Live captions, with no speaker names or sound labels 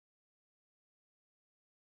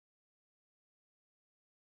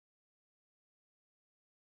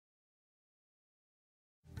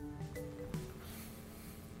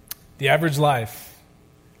The average life,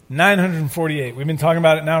 948. We've been talking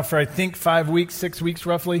about it now for, I think, 5 weeks, 6 weeks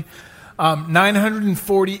roughly.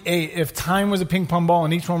 948. If time was a ping pong ball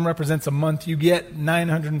and each one represents a month, you get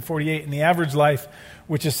 948 in the average life,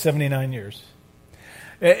 which is 79 years.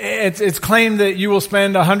 It's claimed that you will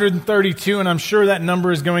spend 132, and I'm sure that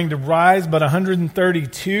number is going to rise, but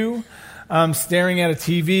 132 staring at a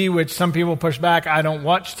TV, which some people push back. I don't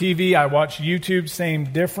watch TV. I watch YouTube. Same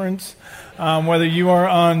difference. Whether you are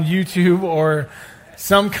on YouTube or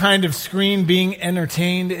some kind of screen being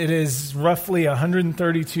entertained, it is roughly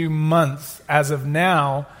 132 months as of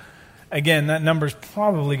now. Again, that number is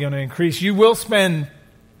probably going to increase. You will spend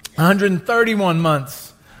 131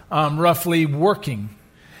 months roughly working.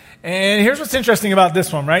 And here's what's interesting about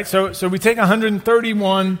this one, right? So we take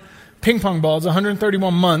 131 ping pong balls,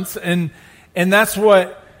 131 months, and that's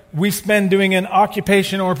what we spend doing an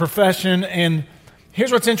occupation or profession. And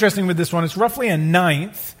here's what's interesting with this one. It's roughly a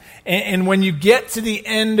ninth. And when you get to the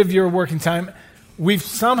end of your working time, we've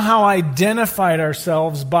somehow identified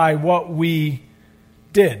ourselves by what we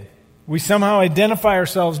did. We somehow identify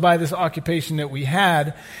ourselves by this occupation that we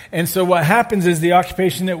had. And so what happens is the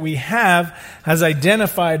occupation that we have has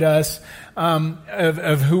identified us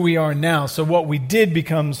of who we are now. So what we did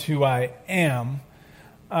becomes who I am.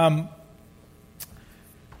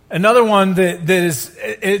 Another one that is,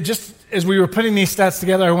 just as we were putting these stats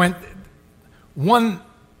together, I went, one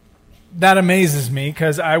that amazes me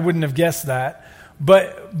because I wouldn't have guessed that.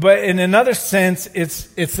 But in another sense, it's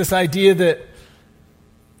this idea that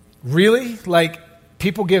really, like,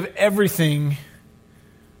 people give everything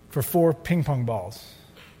for 4 ping pong balls.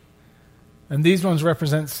 And these ones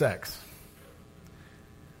represent sex.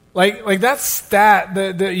 Like that stat,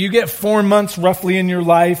 that you get 4 months roughly in your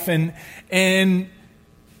life, and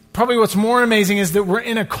probably what's more amazing is that we're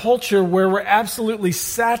in a culture where we're absolutely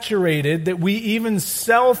saturated, that we even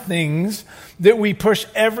sell things, that we push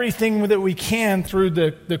everything that we can through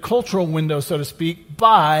the cultural window, so to speak,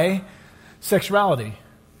 by sexuality.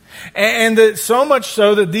 And that so much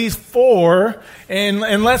so that these 4, and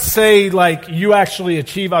let's say like you actually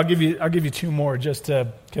achieve, I'll give you 2 more just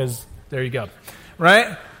because there you go,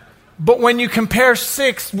 right? But when you compare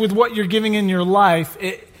 6 with what you're giving in your life,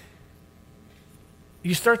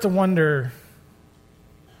 you start to wonder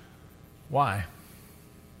why.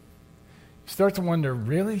 You start to wonder,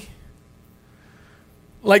 really?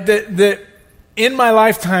 Like that in my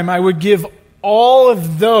lifetime I would give all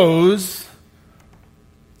of those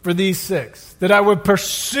for these 6. That I would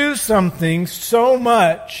pursue something so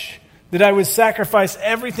much that I would sacrifice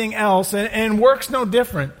everything else, and work's no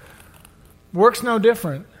different. Work's no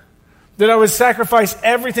different. That I would sacrifice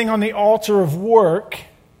everything on the altar of work,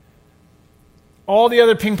 all the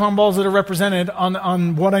other ping pong balls that are represented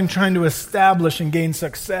on what I'm trying to establish and gain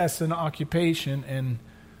success in occupation.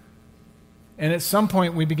 And at some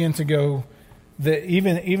point we begin to go, that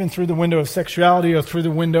even through the window of sexuality or through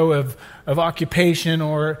the window of occupation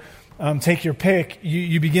or take your pick,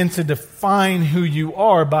 you begin to define who you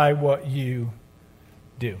are by what you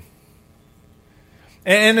do.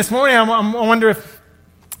 And this morning I wonder if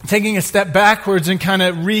taking a step backwards and kind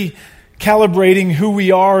of recalibrating who we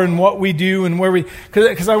are and what we do and where we...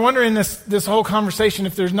 Because I wonder in this whole conversation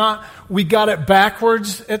if there's not... We got it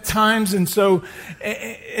backwards at times, and so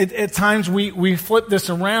at times we flip this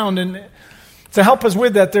around. And to help us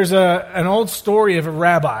with that, there's an old story of a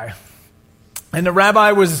rabbi. And the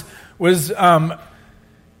rabbi was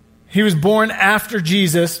he was born after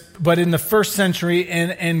Jesus, but in the first century,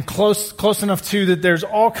 and close enough to that there's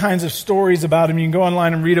all kinds of stories about him. You can go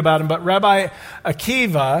online and read about him. But Rabbi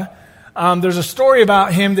Akiva, there's a story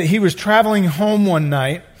about him that he was traveling home one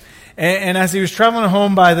night, and as he was traveling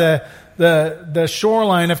home by the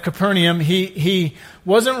shoreline of Capernaum, he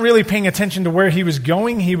wasn't really paying attention to where he was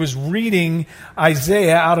going. He was reading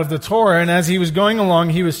Isaiah out of the Torah, and as he was going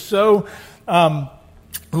along, he was so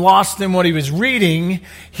lost in what he was reading,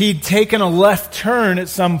 he'd taken a left turn at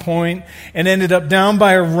some point and ended up down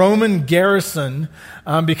by a Roman garrison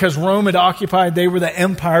because Rome had occupied, they were the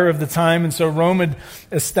empire of the time, and so Rome had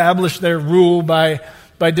established their rule by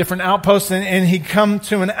different outposts, and he'd come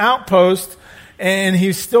to an outpost, and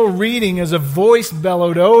he's still reading as a voice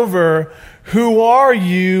bellowed over, "Who are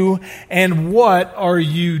you and what are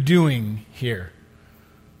you doing here?"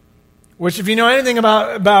 Which, if you know anything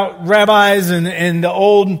about rabbis and the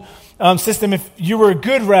old system, if you were a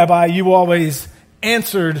good rabbi, you always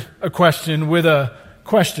answered a question with a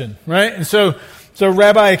question, right? And so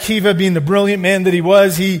Rabbi Akiva, being the brilliant man that he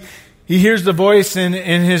was, he hears the voice, and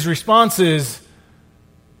his response is,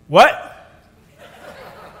 "What?"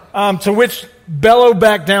 To which bellowed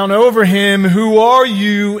back down over him, "Who are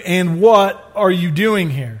you and what are you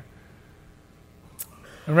doing here?"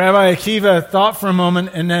 And Rabbi Akiva thought for a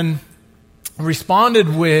moment and then responded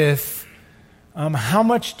with, how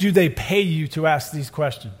much do they pay you to ask these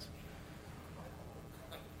questions?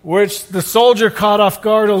 Which the soldier, caught off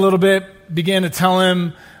guard a little bit, began to tell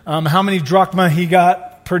him how many drachma he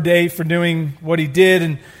got per day for doing what he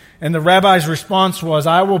did. And the rabbi's response was,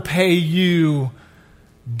 I will pay you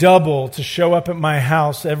double to show up at my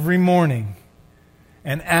house every morning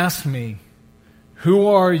and ask me, who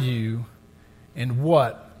are you and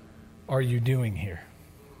what are you doing here?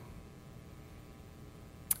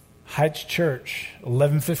 Heights Church,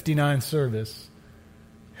 11:59 service.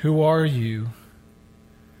 Who are you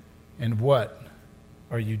and what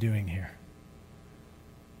are you doing here?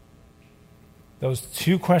 Those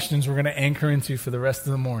two questions we're going to anchor into for the rest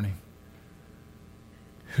of the morning.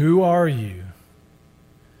 Who are you?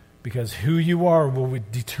 Because who you are will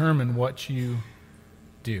determine what you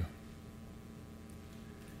do.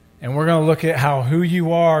 And we're going to look at how who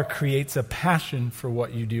you are creates a passion for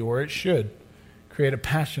what you do, or it should create a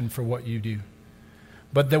passion for what you do.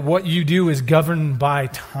 But that what you do is governed by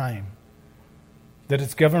time. That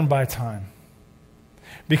it's governed by time.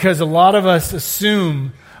 Because a lot of us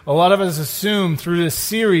assume through this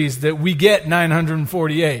series that we get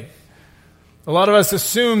 948. A lot of us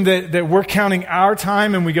assume that we're counting our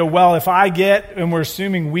time and we go, well, if I get, and we're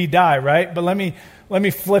assuming we die, right? But let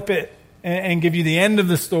me flip it and give you the end of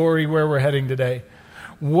the story where we're heading today.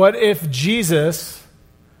 What if Jesus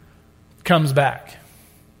comes back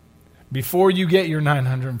before you get your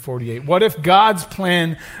 948? What if God's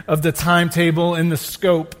plan of the timetable and the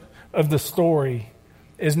scope of the story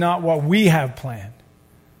is not what we have planned?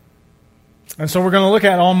 And so we're going to look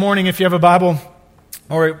at all morning, if you have a Bible,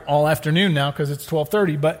 or all afternoon now because it's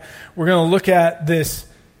 12:30, but we're going to look at this.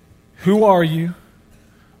 Who are you?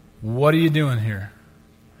 What are you doing here?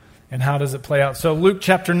 And how does it play out? So Luke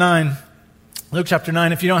chapter 9,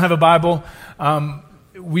 if you don't have a Bible,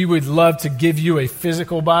 we would love to give you a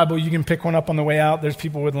physical Bible. You can pick one up on the way out. There's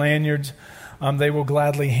people with lanyards. They will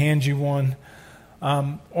gladly hand you one.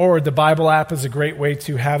 Or the Bible app is a great way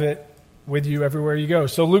to have it with you everywhere you go.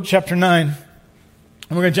 So Luke chapter 9, and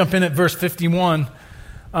we're going to jump in at verse 51.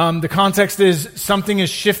 The context is something is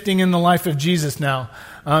shifting in the life of Jesus now.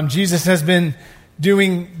 Jesus has been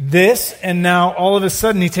doing this, and now all of a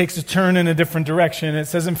sudden he takes a turn in a different direction. It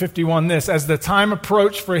says in 51 this: as the time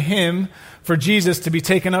approached for Jesus to be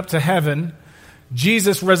taken up to heaven,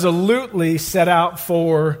 Jesus resolutely set out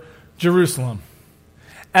for Jerusalem.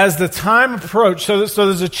 As the time approached, so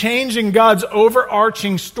there's a change in God's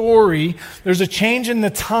overarching story. There's a change in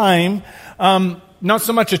the time. Not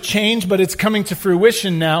so much a change, but it's coming to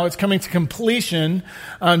fruition now. It's coming to completion.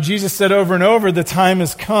 Jesus said over and over, the time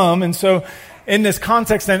has come. And so in this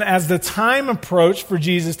context, then, as the time approached for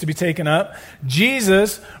Jesus to be taken up,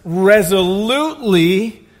 Jesus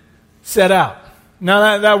resolutely set out.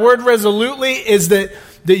 Now that word resolutely is that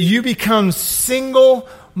you become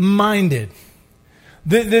single-minded.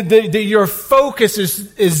 That your focus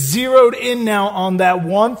is zeroed in now on that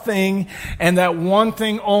one thing and that one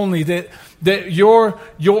thing only. That your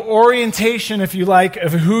orientation, if you like,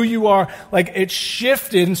 of who you are, like it's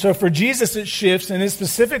shifted. And so for Jesus it shifts, and it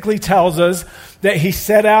specifically tells us that he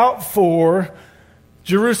set out for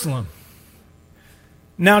Jerusalem.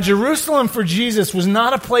 Now, Jerusalem for Jesus was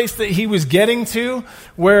not a place that he was getting to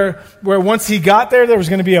where once he got there was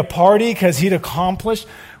going to be a party because he'd accomplished.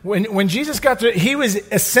 When Jesus got to, he was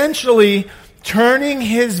essentially turning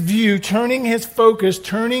his view, turning his focus,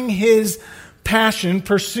 turning his passion,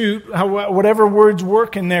 pursuit, whatever words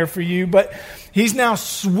work in there for you, but he's now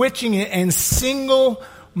switching it, and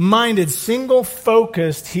single-minded,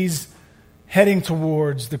 single-focused, he's heading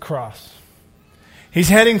towards the cross. He's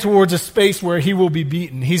heading towards a space where he will be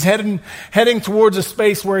beaten. He's heading towards a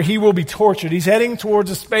space where he will be tortured. He's heading towards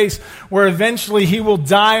a space where eventually he will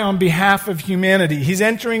die on behalf of humanity. He's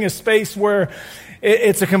entering a space where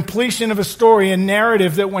it's a completion of a story, a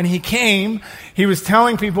narrative that when he came, he was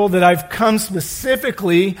telling people that I've come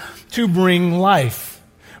specifically to bring life.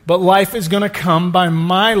 But life is going to come by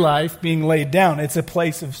my life being laid down. It's a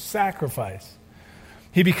place of sacrifice.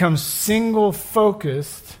 He becomes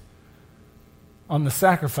single-focused on the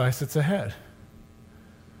sacrifice that's ahead.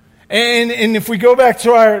 And if we go back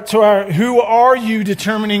to our who are you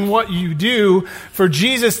determining what you do, for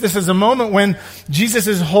Jesus, this is a moment when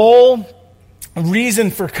Jesus' whole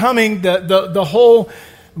reason for coming, the whole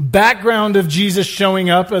background of Jesus showing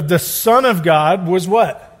up, of the Son of God, was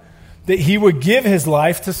what? That he would give his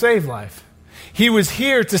life to save life. He was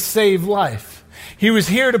here to save life. He was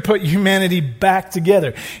here to put humanity back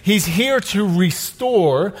together. He's here to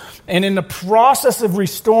restore, and in the process of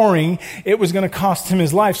restoring, it was going to cost him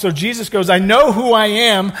his life. So Jesus goes, I know who I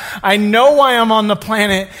am. I know why I'm on the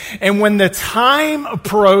planet. And when the time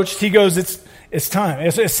approached, he goes, it's time.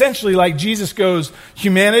 It's essentially like Jesus goes,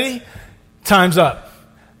 humanity, time's up.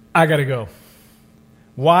 I got to go.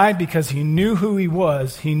 Why? Because he knew who he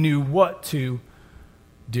was. He knew what to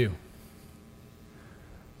do.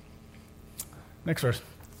 Next verse.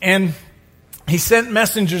 And he sent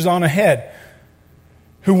messengers on ahead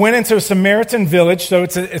who went into a Samaritan village. So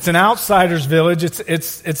it's an outsider's village. It's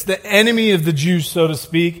the enemy of the Jews, so to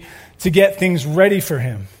speak, to get things ready for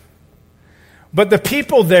him. But the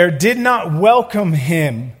people there did not welcome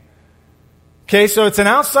him. Okay, so it's an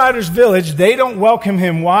outsider's village. They don't welcome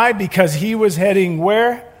him. Why? Because he was heading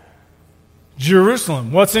where?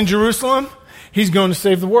 Jerusalem. What's in Jerusalem? He's going to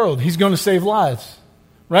save the world. He's going to save lives.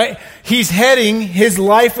 Right? He's heading, his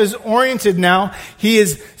life is oriented now. He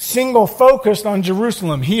is single focused on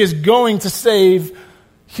Jerusalem. He is going to save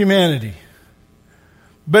humanity.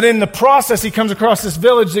 But in the process, he comes across this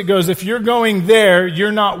village that goes, if you're going there,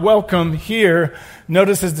 you're not welcome here.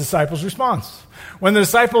 Notice his disciples' response. When the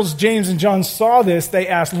disciples, James and John, saw this, they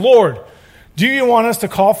asked, Lord, do you want us to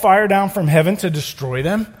call fire down from heaven to destroy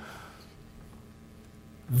them?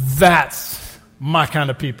 That's my kind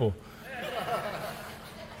of people.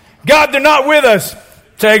 God, they're not with us.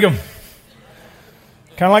 Take them.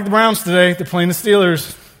 Kind of like the Browns today. They're playing the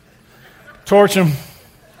Steelers. Torch them.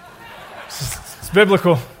 It's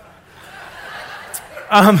biblical.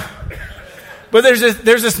 But there's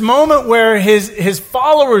this moment where his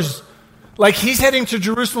followers, like he's heading to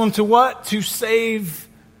Jerusalem to what? To save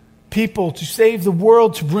people, to save the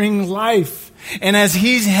world, to bring life. And as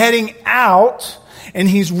he's heading out, and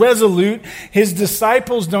he's resolute, his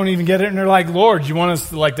disciples don't even get it, and they're like, Lord, you want us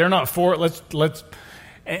to, like, they're not for it, let's,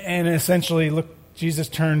 and essentially, look, Jesus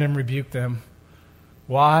turned and rebuked them.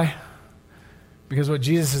 Why? Because what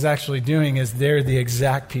Jesus is actually doing is they're the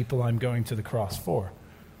exact people I'm going to the cross for.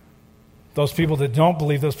 Those people that don't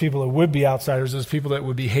believe, those people that would be outsiders, those people that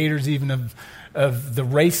would be haters even of the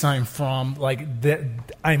race I'm from, like,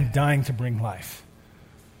 I'm dying to bring life.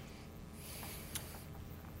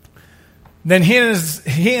 Then he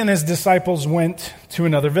and his disciples went to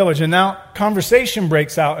another village. And now conversation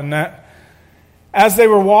breaks out in that. As they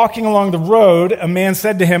were walking along the road, a man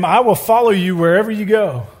said to him, I will follow you wherever you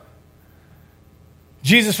go.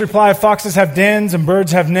 Jesus replied, foxes have dens and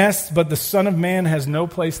birds have nests, but the Son of Man has no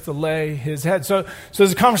place to lay his head. So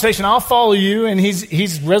there's a conversation, I'll follow you, and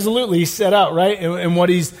he's resolutely set out, right? And what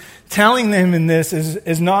he's telling them in this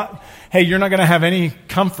is not, hey, you're not going to have any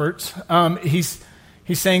comfort.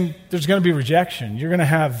 He's saying there's going to be rejection. You're going to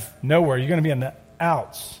have nowhere. You're going to be on the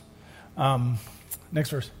outs. Next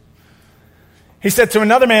verse. He said to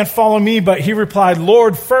another man, follow me, but he replied,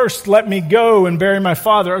 Lord, first let me go and bury my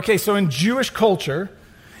father. Okay, so in Jewish culture,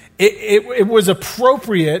 it was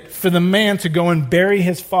appropriate for the man to go and bury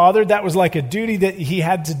his father. That was like a duty that he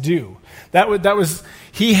had to do.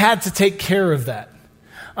 He had to take care of that.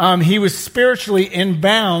 He was spiritually in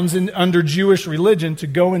bounds under Jewish religion to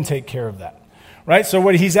go and take care of that. Right? So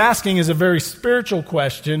what he's asking is a very spiritual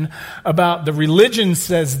question about the religion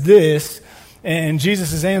says this, and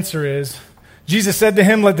Jesus' answer is, Jesus said to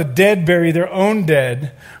him, let the dead bury their own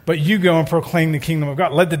dead, but you go and proclaim the kingdom of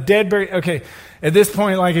God. Let the dead bury, okay, at this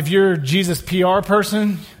point, like if you're Jesus PR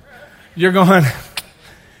person, you're going,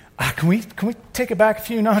 can we take it back a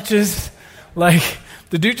few notches? Like,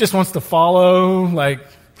 the dude just wants to follow, like,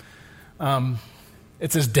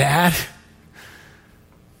 it's his dad.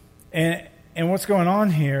 And what's going on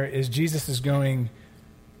here is Jesus is going,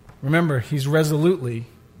 remember, he's resolutely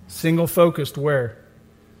single-focused where?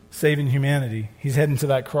 Saving humanity. He's heading to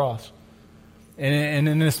that cross. And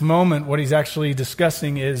in this moment, what he's actually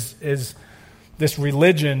discussing is this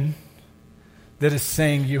religion that is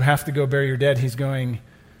saying you have to go bury your dead. He's going,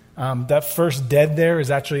 that first dead there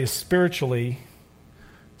is actually a spiritually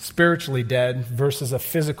dead versus a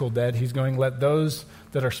physical dead. He's going, let those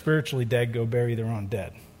that are spiritually dead go bury their own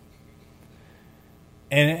dead.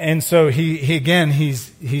 And so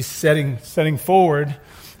he's setting forward.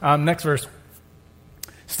 Next verse.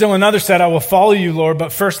 Still another said, I will follow you, Lord,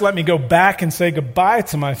 but first let me go back and say goodbye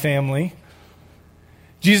to my family.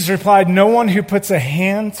 Jesus replied, no one who puts a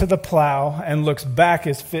hand to the plow and looks back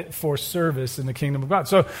is fit for service in the kingdom of God.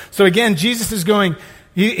 So again, Jesus is going,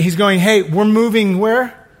 he's going, hey, we're moving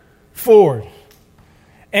where? Forward.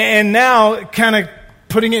 And now kind of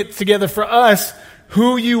putting it together for us,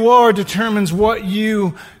 who you are determines what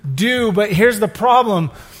you do. But here's the problem.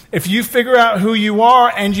 If you figure out who you are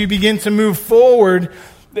and you begin to move forward,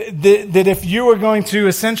 that if you were going to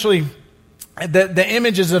essentially, the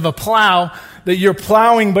images of a plow, that you're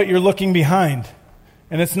plowing but you're looking behind.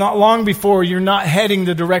 And it's not long before you're not heading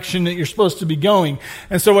the direction that you're supposed to be going.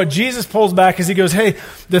 And so what Jesus pulls back is he goes, hey,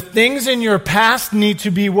 the things in your past need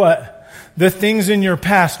to be what? The things in your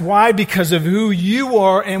past. Why? Because of who you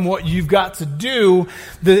are and what you've got to do,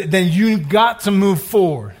 then you've got to move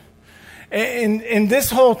forward. And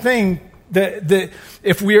this whole thing,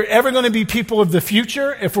 if we're ever going to be people of the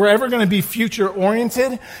future, if we're ever going to be future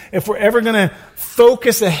oriented, if we're ever going to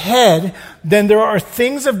focus ahead, then there are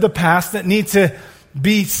things of the past that need to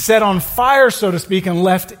be set on fire, so to speak, and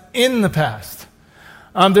left in the past.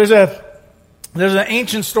 There's an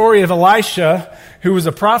ancient story of Elisha, who was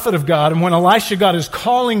a prophet of God, and when Elisha got his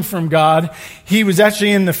calling from God, he was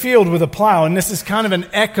actually in the field with a plow. And this is kind of an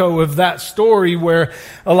echo of that story where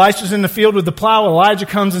Elisha's in the field with the plow, Elijah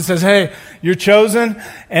comes and says, hey, you're chosen.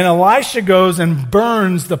 And Elisha goes and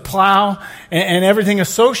burns the plow and everything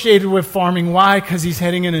associated with farming. Why? Because he's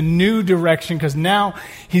heading in a new direction, because now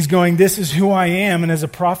he's going, this is who I am, and as a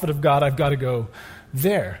prophet of God, I've got to go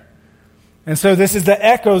there. And so this is the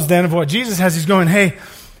echoes then of what Jesus has. He's going, hey,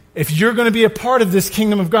 if you're going to be a part of this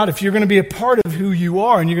kingdom of God, if you're going to be a part of who you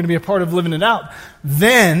are and you're going to be a part of living it out,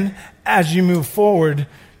 then as you move forward,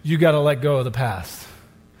 you got to let go of the past.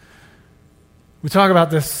 We talk about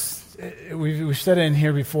this, we've said it in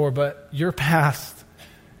here before, but your past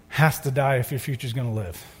has to die if your future is going to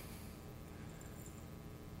live.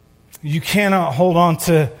 You cannot hold on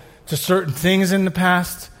to certain things in the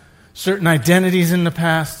past, certain identities in the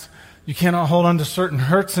past. You cannot hold on to certain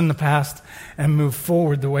hurts in the past and move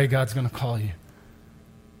forward the way God's going to call you.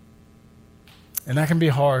 And that can be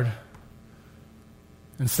hard.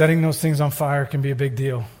 And setting those things on fire can be a big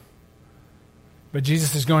deal. But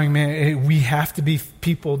Jesus is going, man, we have to be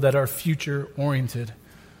people that are future-oriented.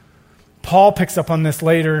 Paul picks up on this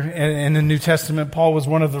later in the New Testament. Paul was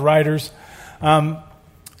one of the writers.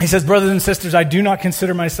 He says, brothers and sisters, I do not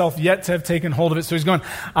consider myself yet to have taken hold of it. So he's going,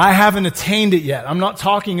 I haven't attained it yet. I'm not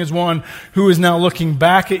talking as one who is now looking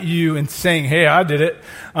back at you and saying, hey, I did it.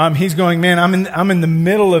 He's going, man, I'm in the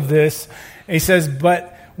middle of this. And he says,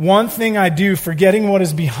 but one thing I do, forgetting what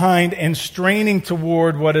is behind and straining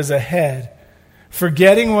toward what is ahead.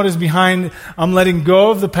 Forgetting what is behind, I'm letting go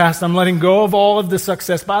of the past. I'm letting go of all of the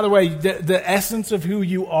success. By the way, the essence of who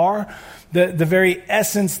you are, the very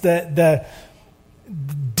essence, the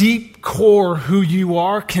deep core who you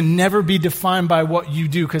are can never be defined by what you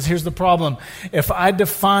do. Because here's the problem. If I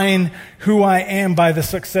define who I am by the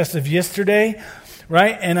success of yesterday,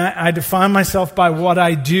 right, and I define myself by what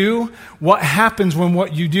I do, what happens when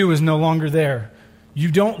what you do is no longer there? You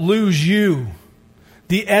don't lose you.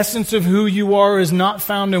 The essence of who you are is not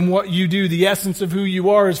found in what you do. The essence of who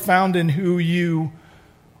you are is found in who you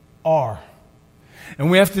are. And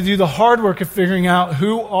we have to do the hard work of figuring out,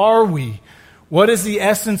 who are we? What is the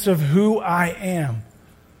essence of who I am?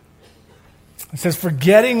 It says,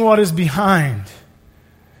 forgetting what is behind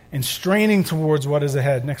and straining towards what is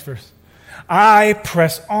ahead. Next verse. I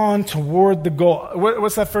press on toward the goal.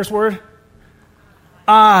 What's that first word?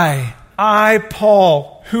 I,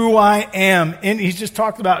 Paul, who I am. And he's just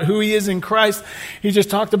talked about who he is in Christ. He just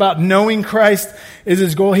talked about knowing Christ is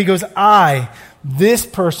his goal. He goes, this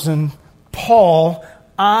person, Paul,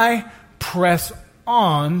 I press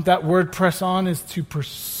on. That word press on is to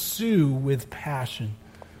pursue with passion.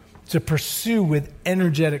 To pursue with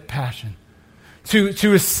energetic passion.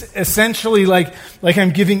 To essentially like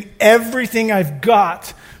I'm giving everything I've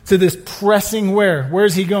got to this pressing where? Where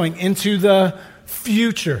is he going? Into the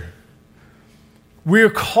future.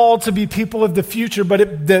 We're called to be people of the future,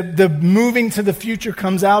 but the moving to the future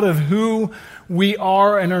comes out of who we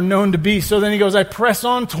are and are known to be. So then he goes, I press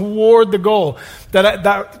on toward the goal.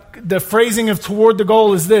 That the phrasing of toward the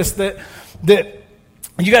goal is this, that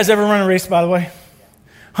you guys ever run a race, by the way?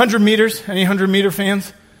 100 meters? Any 100-meter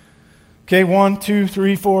fans? Okay, 1, 2,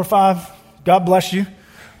 3, 4, 5. God bless you.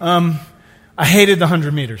 I hated the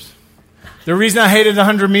 100 meters. The reason I hated the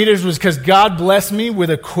 100 meters was because God blessed me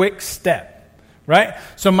with a quick step. Right?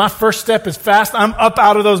 So my first step is fast. I'm up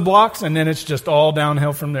out of those blocks, and then it's just all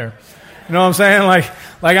downhill from there. You know what I'm saying?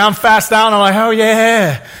 Like I'm fast down. I'm like, oh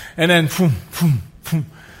yeah. And then, boom, boom, boom.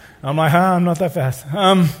 I'm like, I'm not that fast.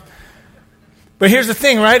 But here's the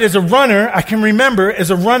thing, right? As a runner, I can remember, as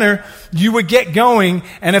a runner, you would get going,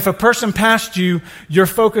 and if a person passed you, your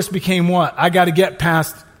focus became what? I got to get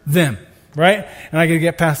past them, right? And I got to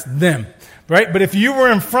get past them, right? But if you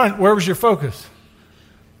were in front, where was your focus?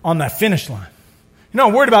 On that finish line. You're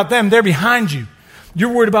not worried about them. They're behind you.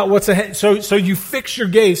 You're worried about what's ahead. So you fix your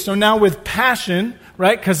gaze. So now with passion,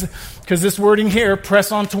 right? Because this wording here,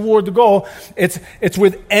 press on toward the goal, it's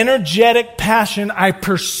with energetic passion I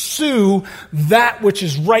pursue that which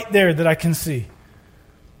is right there that I can see.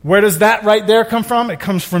 Where does that right there come from? It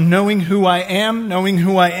comes from knowing who I am. Knowing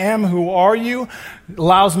who I am, who are you,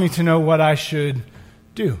 allows me to know what I should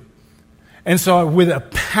do. And so with a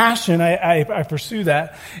passion, I pursue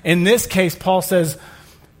that. In this case, Paul says,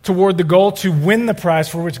 toward the goal to win the prize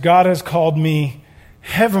for which God has called me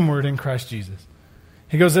heavenward in Christ Jesus.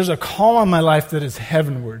 He goes, there's a call on my life that is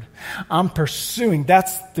heavenward. I'm pursuing.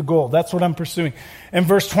 That's the goal. That's what I'm pursuing. In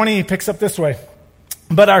verse 20, he picks up this way.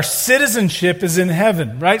 But our citizenship is in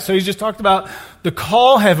heaven, right? So he's just talked about the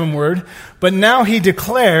call heavenward, but now he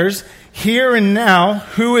declares here and now,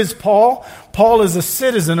 who is Paul? Paul is a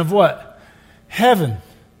citizen of what? Heaven.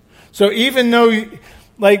 So even though,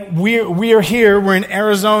 like, we are here, we're in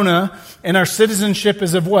Arizona, and our citizenship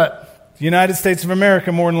is of what? The United States of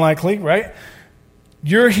America, more than likely, right?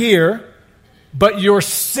 You're here, but your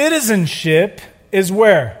citizenship is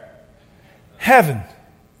where? Heaven,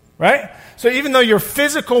 right? So even though your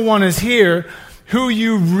physical one is here, who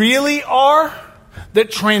you really are, that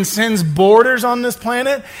transcends borders on this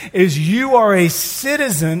planet, is you are a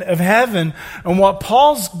citizen of heaven. And what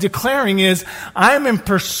Paul's declaring is, I'm in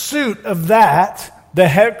pursuit of that,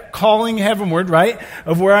 the calling heavenward, right?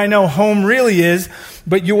 Of where I know home really is.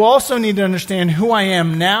 But you also need to understand who I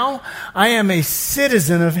am now. I am a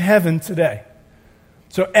citizen of heaven today.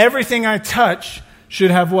 So everything I touch should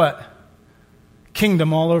have what?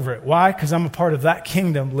 Kingdom all over it. Why? Because I'm a part of that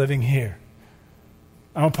kingdom living here.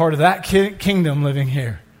 I'm a part of that kingdom living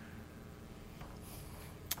here.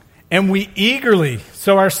 And we eagerly,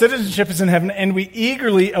 so our citizenship is in heaven, and we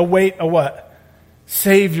eagerly await a what?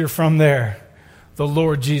 Savior from there, the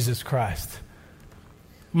Lord Jesus Christ.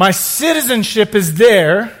 My citizenship is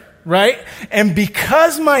there, right? And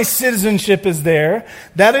because my citizenship is there,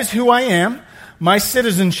 that is who I am. My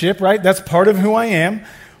citizenship, right? That's part of who I am.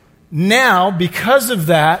 Now, because of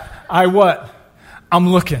that, I what? I'm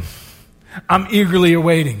looking. I'm eagerly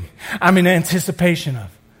awaiting. I'm in anticipation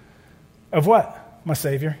of. Of what? My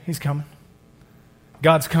Savior. He's coming.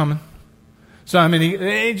 God's coming. So I mean,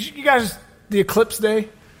 you guys, the Eclipse Day,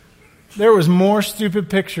 there was more stupid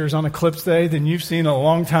pictures on Eclipse Day than you've seen in a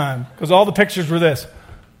long time. Because all the pictures were this.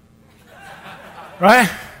 Right?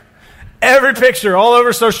 Every picture all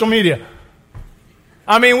over social media.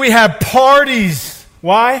 I mean, we had parties.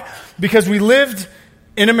 Why? Because we lived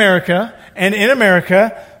in America, and in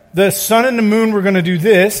America, the sun and the moon were going to do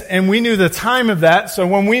this, and we knew the time of that. So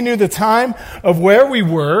when we knew the time of where we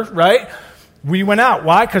were, right, we went out.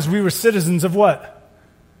 Why? Because we were citizens of what?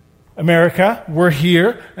 America. We're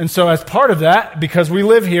here. And so as part of that, because we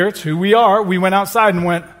live here, it's who we are, we went outside and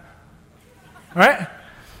went, right?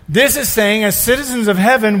 This is saying, as citizens of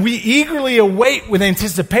heaven, we eagerly await with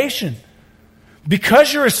anticipation.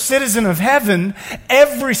 Because you're a citizen of heaven,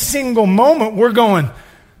 every single moment we're going,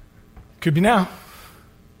 could be now.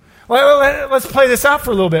 Let's play this out for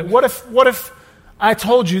a little bit. What if I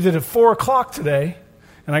told you that at 4 o'clock today,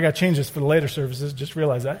 and I got to change this for the later services, just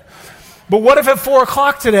realize that. But what if at 4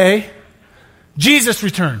 o'clock today, Jesus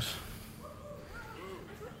returns?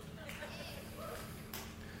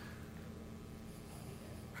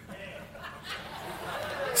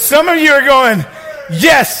 Some of you are going,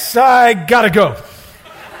 yes, I gotta go,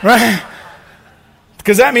 right?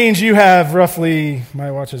 Because that means you have roughly, my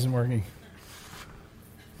watch isn't working,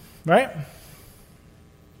 right?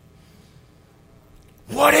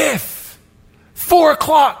 What if 4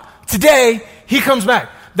 o'clock today he comes back?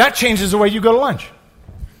 That changes the way you go to lunch,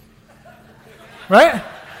 right?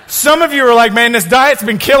 Some of you are like, man, this diet's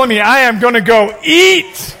been killing me. I am going to go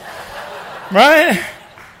eat, right?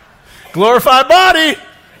 Glorified body.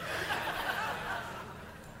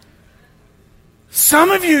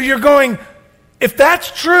 Some of you, you're going, if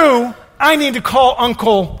that's true, I need to call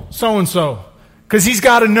Uncle so-and-so because he's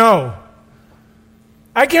got to know.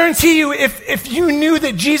 I guarantee you, if you knew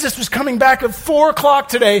that Jesus was coming back at 4 o'clock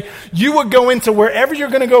today, you would go into wherever you're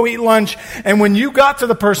going to go eat lunch, and when you got to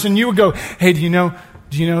the person, you would go, hey, do you know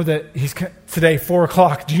that he's today, 4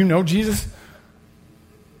 o'clock? Do you know Jesus?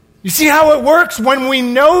 You see how it works? When we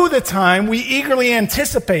know the time, we eagerly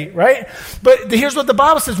anticipate, right? But here's what the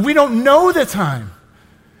Bible says. We don't know the time.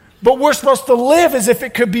 But we're supposed to live as if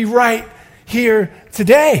it could be right here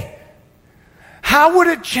today. How would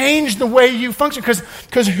it change the way you function?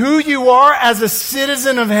 Because who you are as a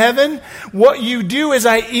citizen of heaven, what you do is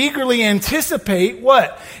I eagerly anticipate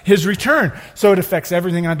what? His return. So it affects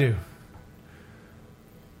everything I do.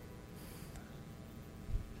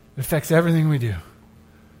 It affects everything we do.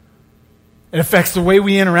 It affects the way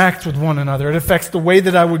we interact with one another. It affects the way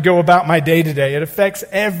that I would go about my day to day. It affects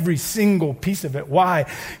every single piece of it. Why?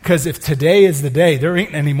 Because if today is the day, there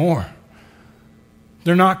ain't any more.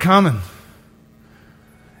 They're not coming.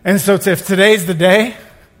 And so if today's the day,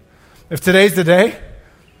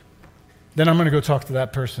 then I'm going to go talk to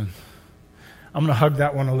that person. I'm going to hug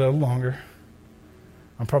that one a little longer.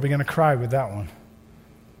 I'm probably going to cry with that one.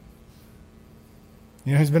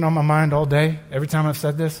 You know who's been on my mind all day, every time I've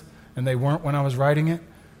said this, and they weren't when I was writing it?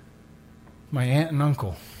 My aunt and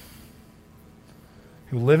uncle,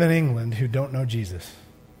 who live in England, who don't know Jesus.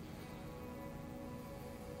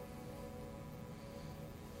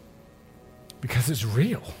 Because it's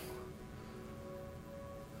real.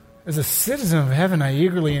 As a citizen of heaven, I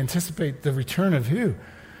eagerly anticipate the return of who?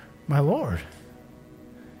 My Lord.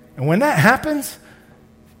 And when that happens,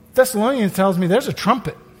 Thessalonians tells me there's a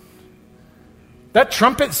trumpet. That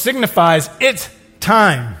trumpet signifies it's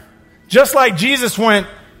time. Just like Jesus went,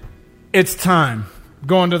 it's time,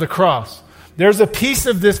 going to the cross. There's a piece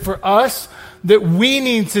of this for us that we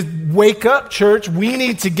need to wake up, church. We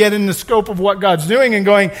need to get in the scope of what God's doing and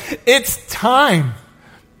going, it's time.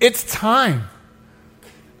 It's time.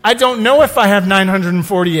 I don't know if I have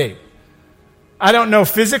 948. I don't know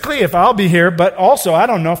physically if I'll be here, but also I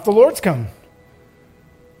don't know if the Lord's coming.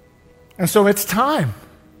 And so it's time.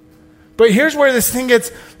 But here's where this thing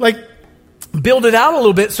gets, build it out a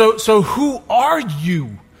little bit. So who are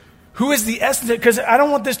you? Who is the essence? Because I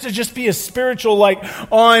don't want this to just be a spiritual,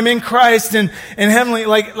 I'm in Christ and heavenly,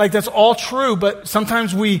 like that's all true. But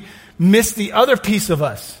sometimes we miss the other piece of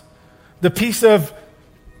us. The piece of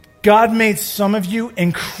God made some of you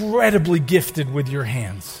incredibly gifted with your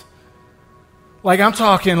hands. I'm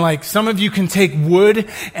talking some of you can take wood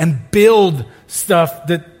and build stuff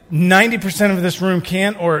that 90% of this room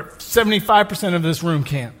can't, or 75% of this room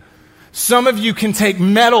can't. Some of you can take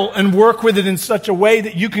metal and work with it in such a way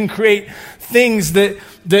that you can create things that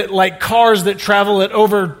like cars that travel at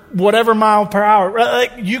over whatever mile per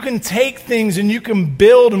hour. You can take things and you can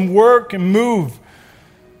build and work and move.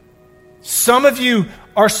 Some of you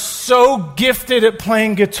are so gifted at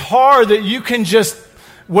playing guitar that you can just,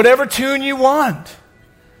 whatever tune you want.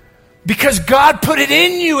 Because God put it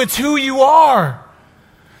in you. It's who you are.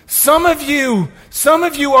 Some of you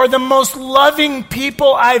are the most loving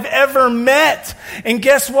people I've ever met. And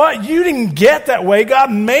guess what? You didn't get that way.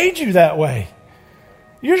 God made you that way.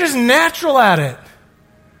 You're just natural at it.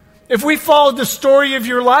 If we followed the story of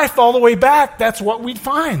your life all the way back, that's what we'd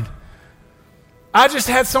find. I just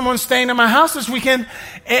had someone staying at my house this weekend,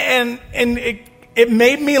 and it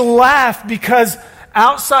made me laugh because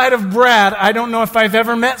outside of Brad, I don't know if I've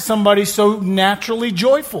ever met somebody so naturally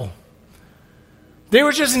joyful. They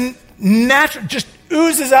were just natural, just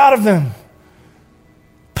oozes out of them.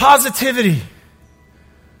 Positivity.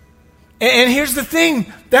 And here's the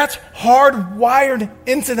thing, that's hardwired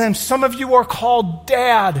into them. Some of you are called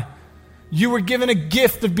dad. You were given a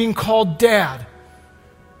gift of being called dad.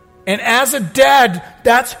 And as a dad,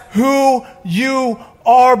 that's who you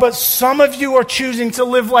are. But some of you are choosing to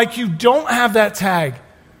live like you don't have that tag.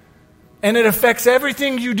 And it affects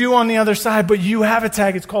everything you do on the other side, but you have a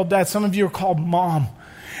tag. It's called dad. Some of you are called mom.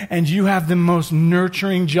 And you have the most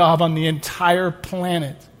nurturing job on the entire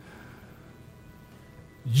planet.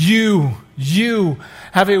 You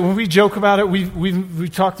have it. When we joke about it,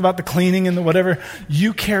 we've talked about the cleaning and the whatever.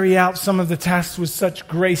 You carry out some of the tasks with such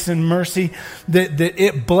grace and mercy that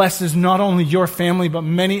it blesses not only your family, but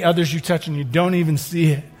many others you touch, and you don't even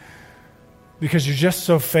see it. Because you're just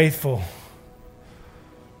so faithful.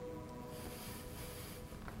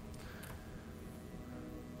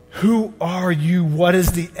 Who are you? What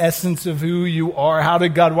is the essence of who you are? How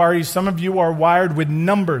did God wire you? Some of you are wired with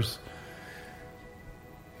numbers.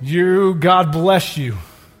 God bless you,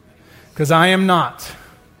 because I am not.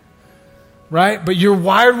 Right? But you're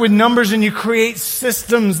wired with numbers, and you create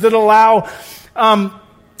systems that allow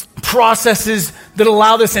processes that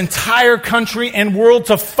allow this entire country and world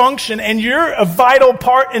to function, and you're a vital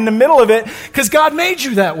part in the middle of it because God made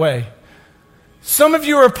you that way. Some of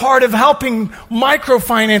you are part of helping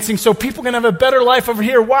microfinancing so people can have a better life over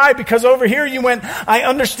here. Why? Because over here you went, I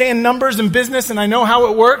understand numbers and business and I know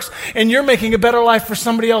how it works, and you're making a better life for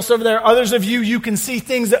somebody else over there. Others of you can see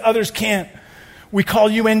things that others can't. We call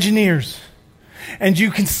you engineers. And you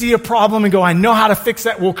can see a problem and go, I know how to fix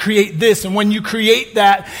that. We'll create this. And when you create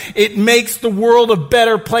that, it makes the world a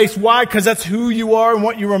better place. Why? Because that's who you are and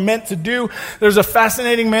what you were meant to do. There's a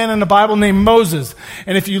fascinating man in the Bible named Moses.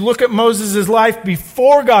 And if you look at Moses' life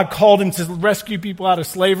before God called him to rescue people out of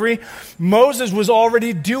slavery, Moses was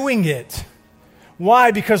already doing it.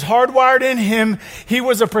 Why? Because hardwired in him, he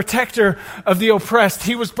was a protector of the oppressed.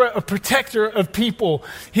 He was a protector of people.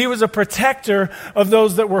 He was a protector of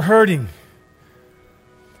those that were hurting.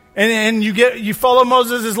 And you follow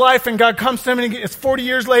Moses' life, and God comes to him, and it's 40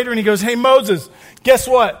 years later, and he goes, hey, Moses, guess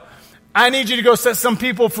what? I need you to go set some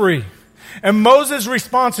people free. And Moses'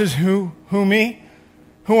 response is, who me?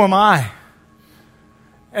 Who am I?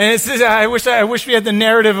 And it's just, I wish we had the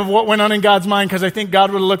narrative of what went on in God's mind, because I think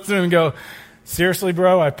God would have looked at him and go, seriously,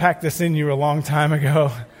 bro, I packed this in you a long time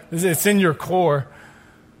ago. It's in your core.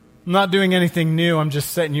 I'm not doing anything new. I'm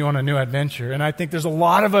just setting you on a new adventure. And I think there's a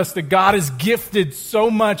lot of us that God has gifted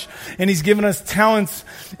so much, and he's given us talents.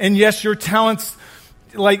 And yes, your talents,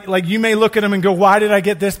 like you may look at them and go, why did I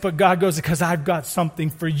get this? But God goes, because I've got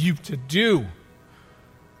something for you to do.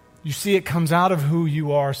 You see, it comes out of who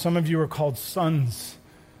you are. Some of you are called sons.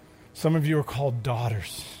 Some of you are called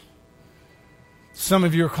daughters. Some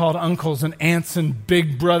of you are called uncles and aunts and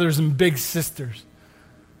big brothers and big sisters.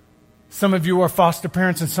 Some of you are foster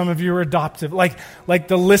parents and some of you are adoptive. Like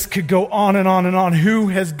the list could go on and on and on. Who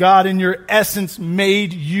has God in your essence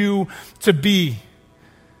made you to be?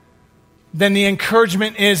 Then the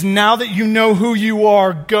encouragement is, now that you know who you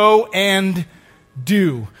are, go and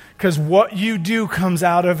do. Because what you do comes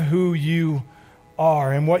out of who you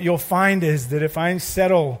are. And what you'll find is that if I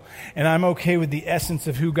settle and I'm okay with the essence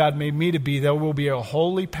of who God made me to be, there will be a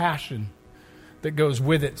holy passion that goes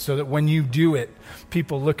with it, so that when you do it,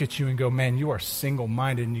 people look at you and go, man, you are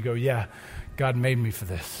single-minded. And you go, yeah, God made me for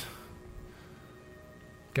this.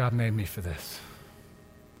 God made me for this.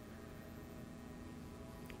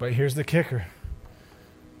 But here's the kicker.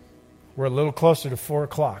 We're a little closer to 4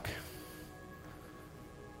 o'clock.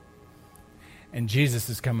 And Jesus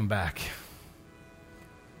is coming back.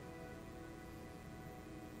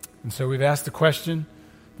 And so we've asked the question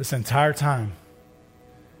this entire time.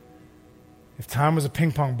 If time was a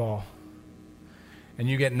ping pong ball and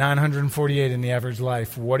you get 948 in the average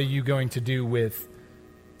life, what are you going to do with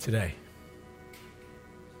today?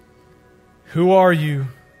 Who are you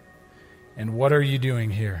and what are you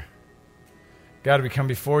doing here? God, we come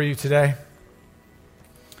before you today.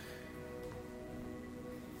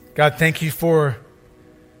 God, thank you for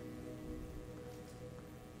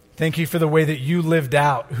the way that you lived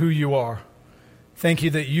out who you are. Thank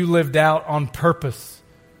you that you lived out on purpose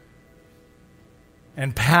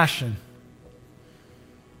and passion.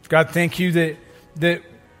 God, thank you that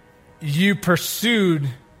you pursued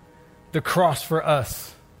the cross for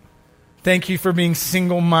us. Thank you for being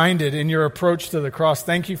single-minded in your approach to the cross.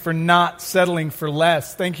 Thank you for not settling for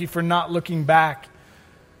less. Thank you for not looking back.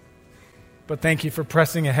 But thank you for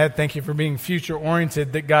pressing ahead. Thank you for being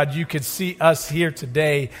future-oriented, that, God, you could see us here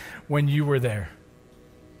today when you were there.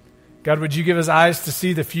 God, would you give us eyes to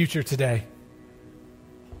see the future today?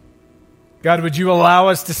 God, would you allow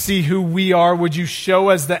us to see who we are? Would you show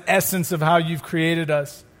us the essence of how you've created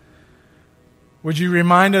us? Would you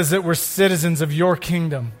remind us that we're citizens of your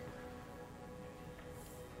kingdom?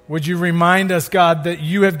 Would you remind us, God, that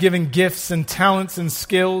you have given gifts and talents and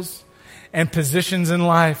skills and positions in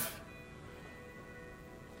life?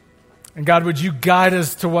 And God, would you guide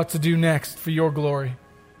us to what to do next for your glory?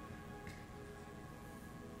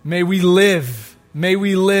 May we live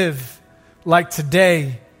like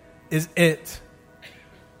today is it.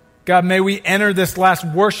 God, may we enter this last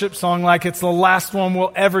worship song like it's the last one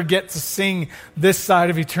we'll ever get to sing this side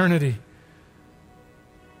of eternity.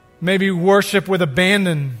 Maybe worship with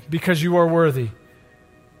abandon because you are worthy.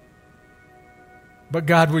 But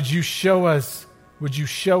God, would you show us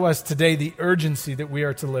today the urgency that we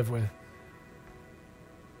are to live with?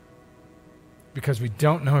 Because we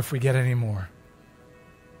don't know if we get any more.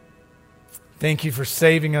 Thank you for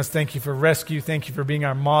saving us. Thank you for rescue. Thank you for being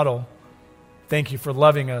our model. Thank you for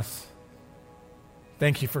loving us.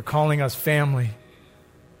 Thank you for calling us family.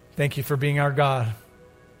 Thank you for being our God.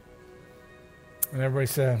 And everybody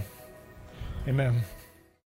said, amen.